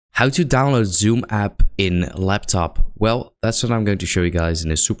How to download Zoom app in laptop? Well, that's what I'm going to show you guys in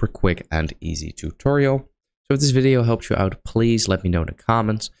a super quick and easy tutorial. So if this video helped you out, please let me know in the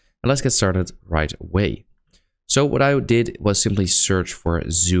comments and let's get started right away. So what I did was simply search for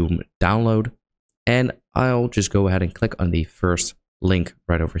Zoom download and I'll just go ahead and click on the first link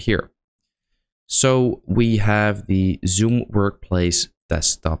right over here. So we have the Zoom Workplace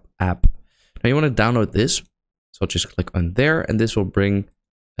desktop app. Now you want to download this. So I'll just click on there and this will bring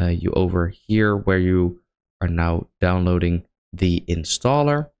you over here where you are now downloading the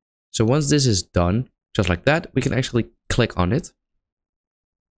installer. So once this is done, just like that, we can actually click on it.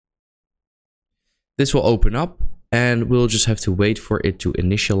 This will open up and we'll just have to wait for it to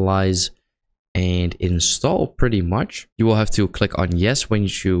initialize and install pretty much. You will have to click on yes when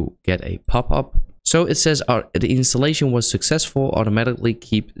you get a pop-up. So it says the installation was successful. Automatically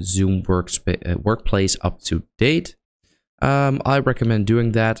keep Zoom Workplace up to date. I recommend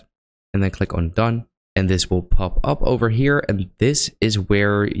doing that and then click on done and this will pop up over here, and this is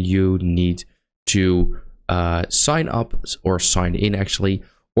where you need to sign up or sign in actually,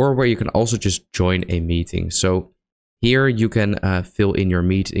 or where you can also just join a meeting. So here you can fill in your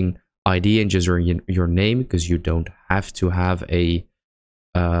meeting ID and just your name, because you don't have to have an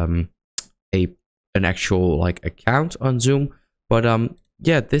actual like account on Zoom. But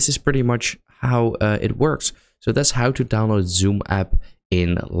yeah, this is pretty much how it works. So that's how to download Zoom app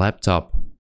in laptop.